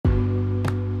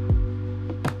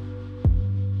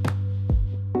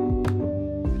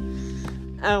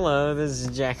Hello, this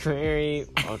is Jack Mary.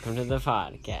 Welcome to the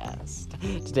podcast.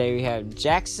 Today we have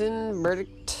Jackson Burdick,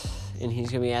 and he's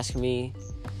going to be asking me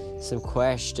some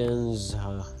questions.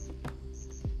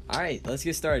 Alright, let's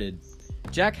get started.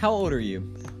 Jack, how old are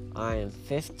you? I am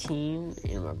 15,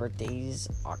 and my birthday's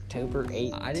October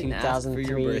 8th, I didn't 2003. ask for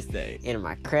your birthday. And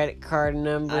my credit card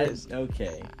number is...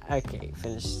 Okay. Okay,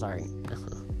 finish. Sorry.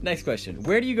 Next question.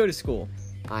 Where do you go to school?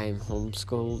 I am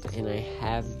homeschooled, and I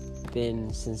have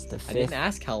been since the 5th. I didn't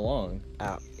ask how long.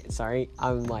 Oh, sorry.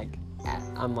 I'm like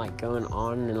going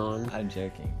on and on. I'm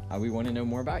joking. We want to know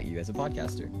more about you as a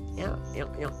podcaster. Yeah.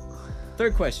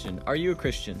 Third question. Are you a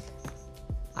Christian?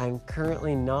 I'm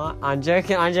currently not. I'm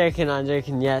joking.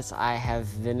 Yes, I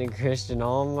have been a Christian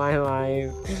all my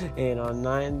life, and I'm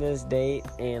not in this date,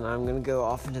 and I'm gonna go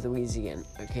off into the weeds again.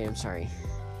 Okay, I'm sorry.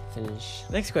 Finish.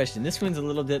 Next question. This one's a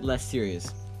little bit less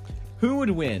serious. Who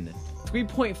would win?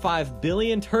 3.5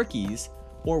 billion turkeys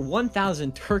or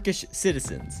 1,000 Turkish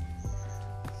citizens?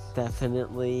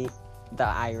 Definitely the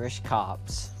Irish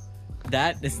cops.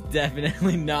 That is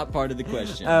definitely not part of the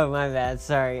question. Oh, my bad.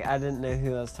 Sorry, I didn't know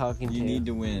who I was talking to. You need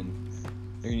to win.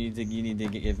 You need to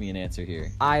give me an answer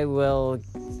here. I will.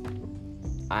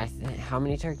 How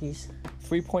many turkeys?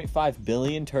 3.5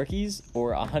 billion turkeys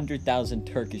or 100,000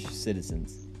 Turkish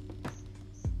citizens?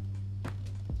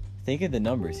 Think of the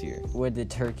numbers here. Would the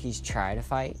turkeys try to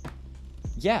fight?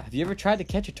 Yeah. Have you ever tried to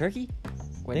catch a turkey?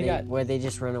 Would they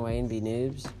just run away and be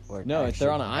noobs? Or no, if they're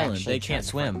on an island, actually they can't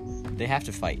swim. They have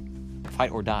to fight.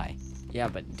 Fight or die. Yeah,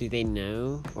 but do they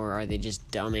know? Or are they just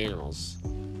dumb animals?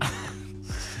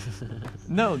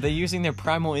 No, they're using their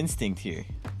primal instinct here.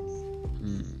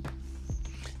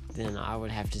 Then I would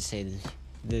have to say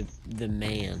the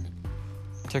man.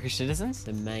 Turkish citizens?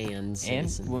 The man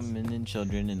citizens. And women and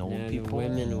children and old people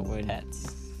and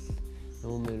pets. The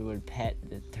women would pet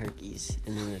the turkeys,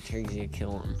 and then the turkeys would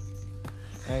kill them.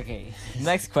 Okay.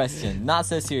 Next question. Not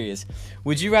so serious.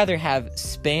 Would you rather have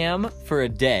Spam for a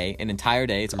day, an entire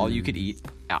day, it's all you could eat,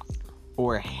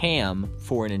 or ham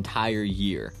for an entire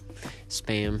year?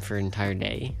 Spam for an entire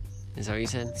day? Is that what you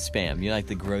said? Spam. You like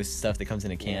the gross stuff that comes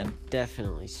in a can? Yeah,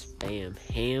 definitely Spam.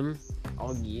 Ham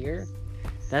all year?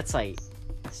 That's like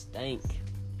stank.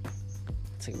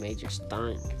 It's like major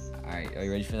stank. Alright, are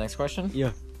you ready for the next question?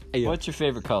 Yeah. What's your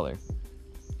favorite color?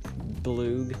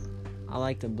 Blue. I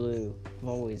like the blue. I've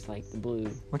always liked the blue.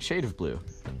 What shade of blue?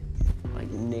 Like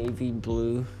navy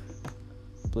blue.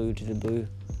 Blue to the blue.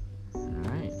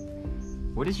 Alright.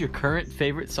 What is your current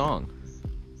favorite song?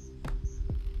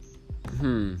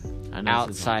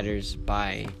 Outsiders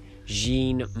by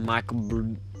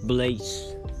Jean-Michel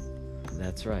Blaise.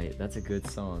 That's right. That's a good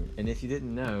song. And if you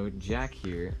didn't know, Jack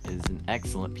here is an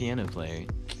excellent piano player.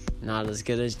 Not as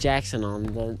good as Jackson on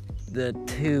the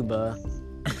tuba.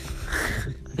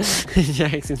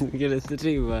 Jackson's good at the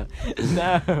tuba.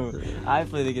 No, I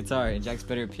play the guitar, and Jack's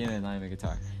better at piano than I am at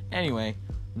guitar. Anyway,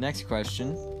 next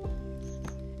question.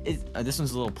 This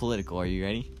one's a little political. Are you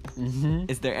ready? Mm-hmm.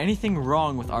 Is there anything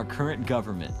wrong with our current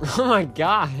government? Oh my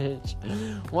gosh.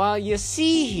 Well, you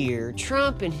see here,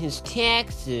 Trump and his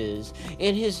taxes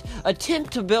and his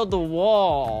attempt to build the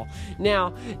wall.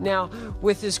 Now,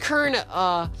 with his current,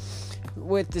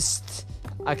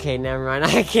 okay, never mind.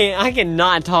 I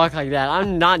cannot talk like that.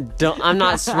 I'm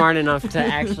not smart enough to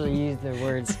actually use the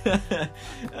words.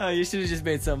 Oh, you should have just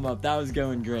made something up. That was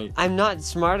going great. I'm not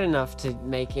smart enough to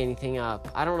make anything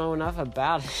up. I don't know enough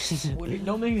about it.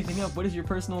 Don't make anything up. What is your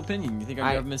personal opinion? You think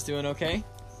our government's doing okay?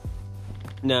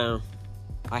 No.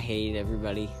 I hate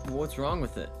everybody. Well, what's wrong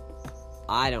with it?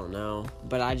 I don't know.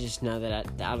 But I just know that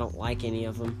I don't like any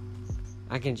of them.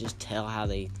 I can just tell how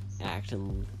they act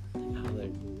and how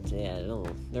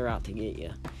they're out to get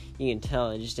you. You can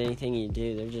tell just anything you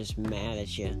do, they're just mad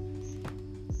at you.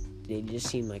 They just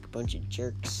seem like a bunch of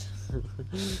jerks.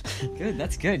 Good,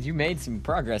 that's good. You made some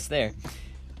progress there.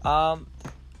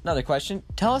 Another question.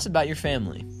 Tell us about your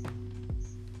family.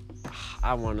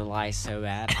 I want to lie so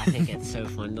bad. I think it's so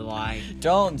fun to lie.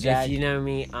 Don't, Jack. If you know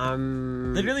me,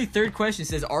 I'm... Literally, third question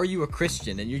says, are you a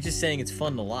Christian? And you're just saying it's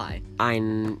fun to lie.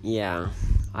 Yeah.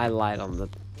 I lied on the...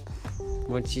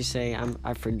 What'd you say?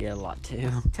 I forget a lot,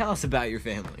 too. Tell us about your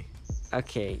family.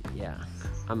 Okay, yeah.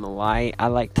 I'm a lie. I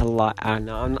like to lie. I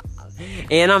know I'm not...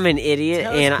 And I'm an idiot,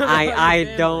 and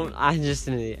I'm just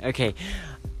an idiot. Okay.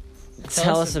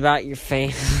 Tell us about your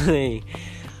family.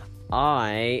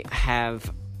 I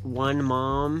have one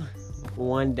mom,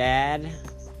 one dad,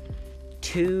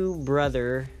 two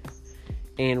brother,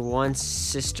 and one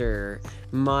sister.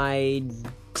 My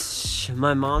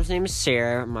mom's name is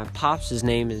Sarah. My pop's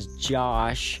name is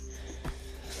Josh.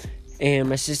 And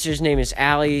my sister's name is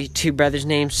Allie. 2 brothers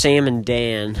named Sam and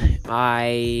Dan.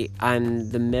 I'm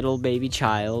the middle baby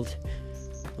child.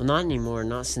 Well, not anymore.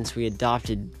 Not since we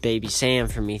adopted baby Sam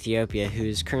from Ethiopia, who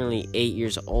is currently 8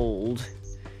 years old.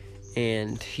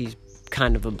 And he's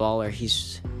kind of a baller.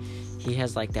 He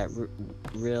has like that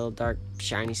real dark,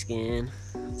 shiny skin.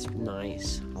 It's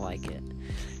nice. I like it.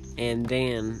 And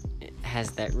Dan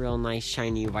has that real nice,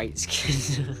 shiny white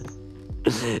skin.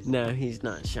 No, he's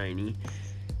not shiny.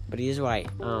 But he is white.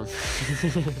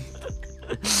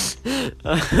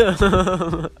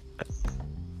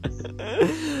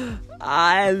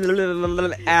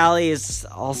 Allie is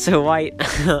also white.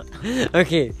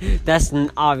 Okay, that's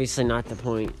obviously not the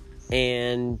point.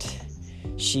 And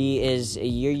she is a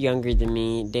year younger than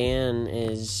me. Dan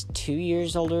is 2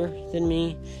 years older than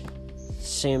me.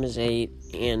 Sam is 8.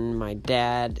 And my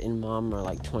dad and mom are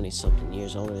like 20-something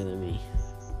years older than me.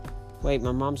 Wait,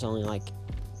 my mom's only like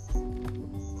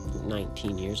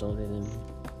 19 years older than me.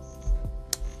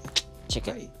 Check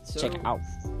it. Check it out.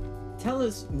 Tell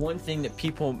us one thing that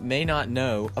people may not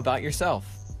know about yourself.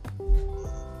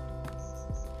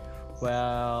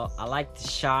 Well, I like to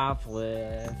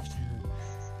shoplift.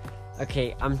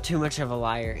 Okay, I'm too much of a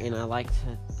liar, and I like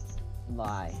to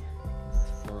lie.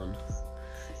 It's fun.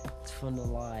 It's fun to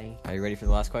lie. Are you ready for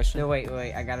the last question? No, wait.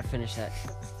 I gotta finish that.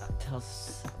 Tell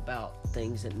us about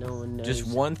things that no one knows. Just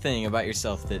one thing about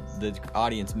yourself that the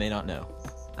audience may not know.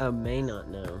 Oh, may not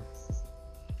know.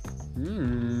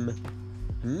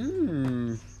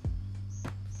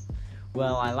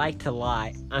 Well, I like to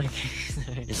lie.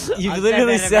 Okay, You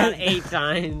literally said about 8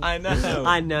 times. I know.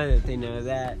 I know that they know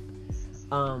that.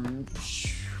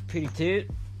 Pooty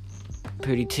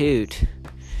toot.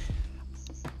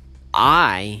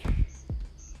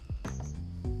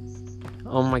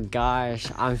 Oh my gosh,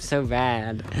 I'm so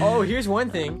bad. Oh, here's one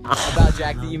thing about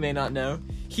Jack that you may not know.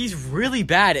 He's really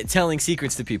bad at telling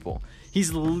secrets to people.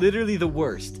 He's literally the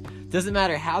worst. Doesn't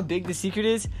matter how big the secret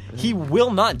is, he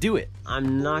will not do it.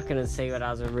 I'm not gonna say what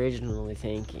I was originally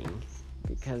thinking,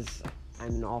 because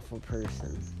I'm an awful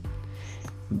person.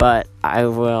 But I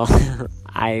will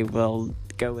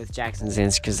go with Jackson's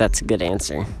answer, because that's a good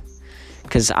answer.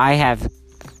 Because I have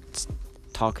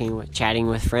chatting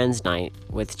with friends night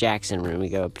with Jackson when we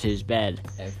go up to his bed.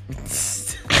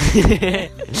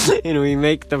 And we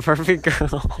make the perfect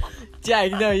girl.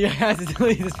 Jack, no, you have to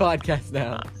delete this podcast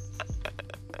now.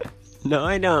 No,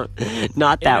 I don't.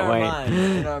 Not that way.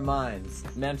 In our minds,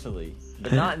 mentally.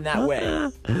 But not in that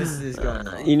way. This is going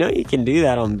on. You know you can do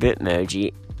that on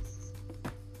Bitmoji.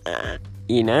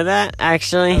 You know that,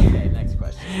 actually? Okay, next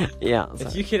question. Yeah.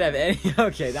 If you could have any...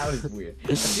 Okay, that was weird.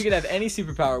 If you could have any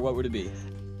superpower, what would it be?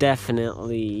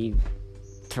 Definitely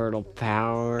turtle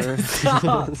power.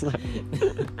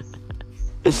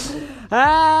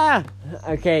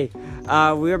 Okay.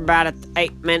 We're about at the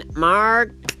 8-minute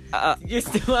mark. You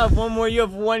still have one more. You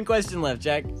have one question left,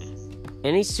 Jack.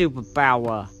 Any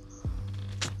superpower?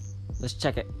 Let's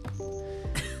check it.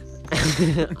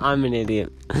 I'm an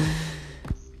idiot.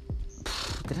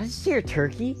 Did I just hear a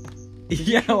turkey?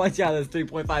 Yeah, watch out. Those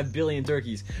 3.5 billion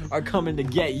turkeys are coming to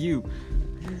get you.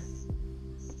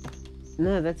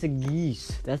 No, that's a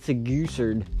geese. That's a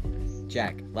goosard.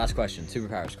 Jack, last question.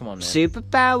 Superpowers. Come on, man.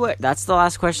 Superpower. That's the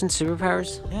last question.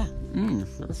 Superpowers? Yeah.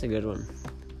 That's a good one.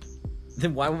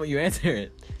 Then why won't you answer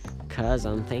it? Cause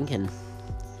I'm thinking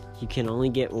you can only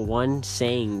get one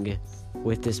saying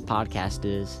with this podcast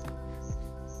is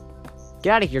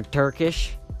get out of here,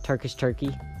 Turkish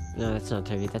turkey. No, that's not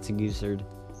turkey. That's a goosard.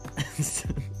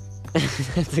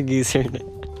 That's a goosard.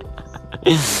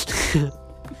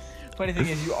 Funny thing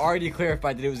is, you already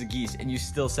clarified that it was a geese, and you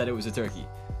still said it was a turkey.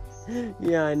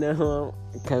 Yeah, I know.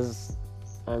 Because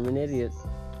I'm an idiot.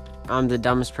 I'm the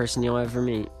dumbest person you'll ever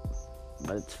meet.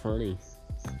 But it's funny.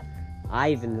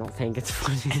 I even don't think it's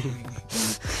funny.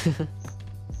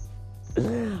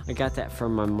 I got that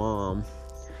from my mom,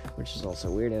 which is also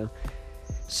weirdo.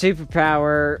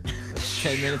 Superpower.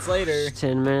 10 minutes later.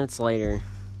 10 minutes later.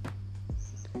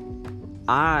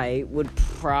 I would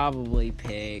probably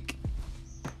pick...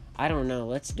 I don't know,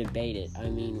 let's debate it. I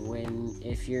mean,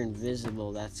 if you're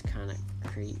invisible, that's kind of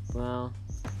creep. Well...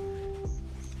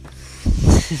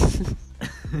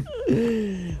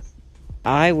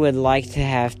 I would like to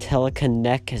have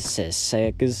telekinesis.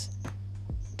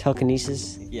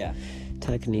 Telekinesis? Yeah.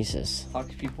 Telekinesis. Talk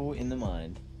to people in the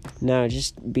mind. No,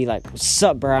 just be like, what's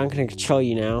up, bro? I'm gonna control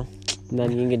you now.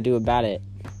 Nothing you can do about it.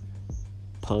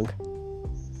 Punk.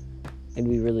 It'd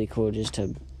be really cool just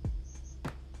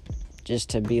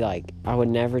to be like, I would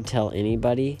never tell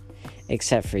anybody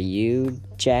except for you,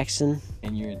 Jackson.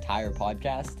 And your entire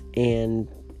podcast? And,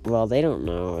 well, they don't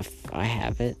know if I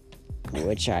have it.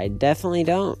 which I definitely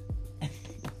don't.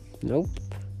 Nope.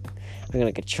 I'm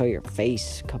gonna control your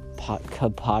face, Cub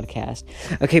podcast.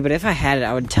 Okay, but if I had it,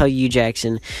 I would tell you,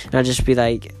 Jackson, and I'd just be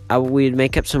like, we'd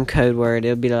make up some code word.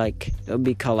 It would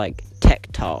be called like Tech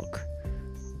Talk.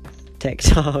 Tech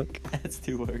Talk. That's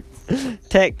 2 words.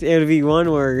 It would be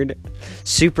 1 word.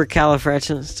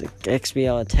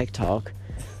 Supercalifragilistic Tech Talk.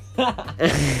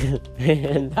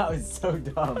 And that was so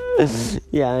dumb.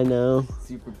 Yeah, I know.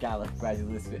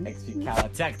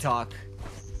 Supercalifragilistic Tech Talk.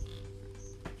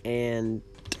 And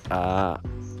I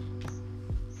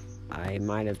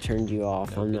might have turned you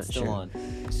off. No, I'm not still sure. On.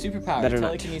 Superpower, Better not.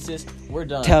 telekinesis. We're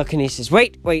done. Telekinesis.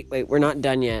 Wait. We're not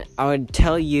done yet. I would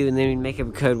tell you, and then we'd make up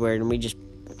a code word, and we just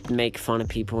make fun of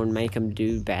people and make them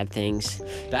do bad things.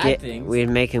 Things. We'd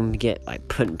make them get like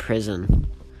put in prison.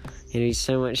 It'd be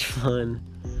so much fun.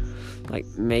 Like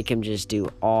make them just do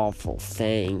awful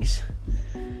things,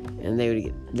 and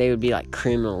they would be like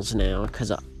criminals now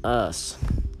because of us.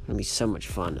 It'd be so much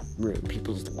fun to ruin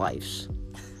people's lives.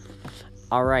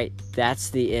 All right,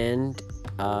 that's the end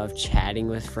of Chatting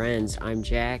with Friends. I'm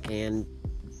Jack, and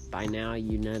by now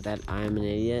you know that I'm an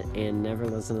idiot and never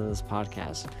listen to this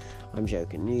podcast. I'm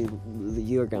joking.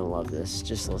 You are gonna love this.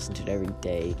 Just listen to it every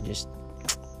day. Just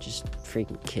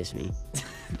freaking kiss me.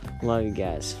 Love you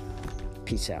guys.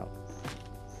 Peace out.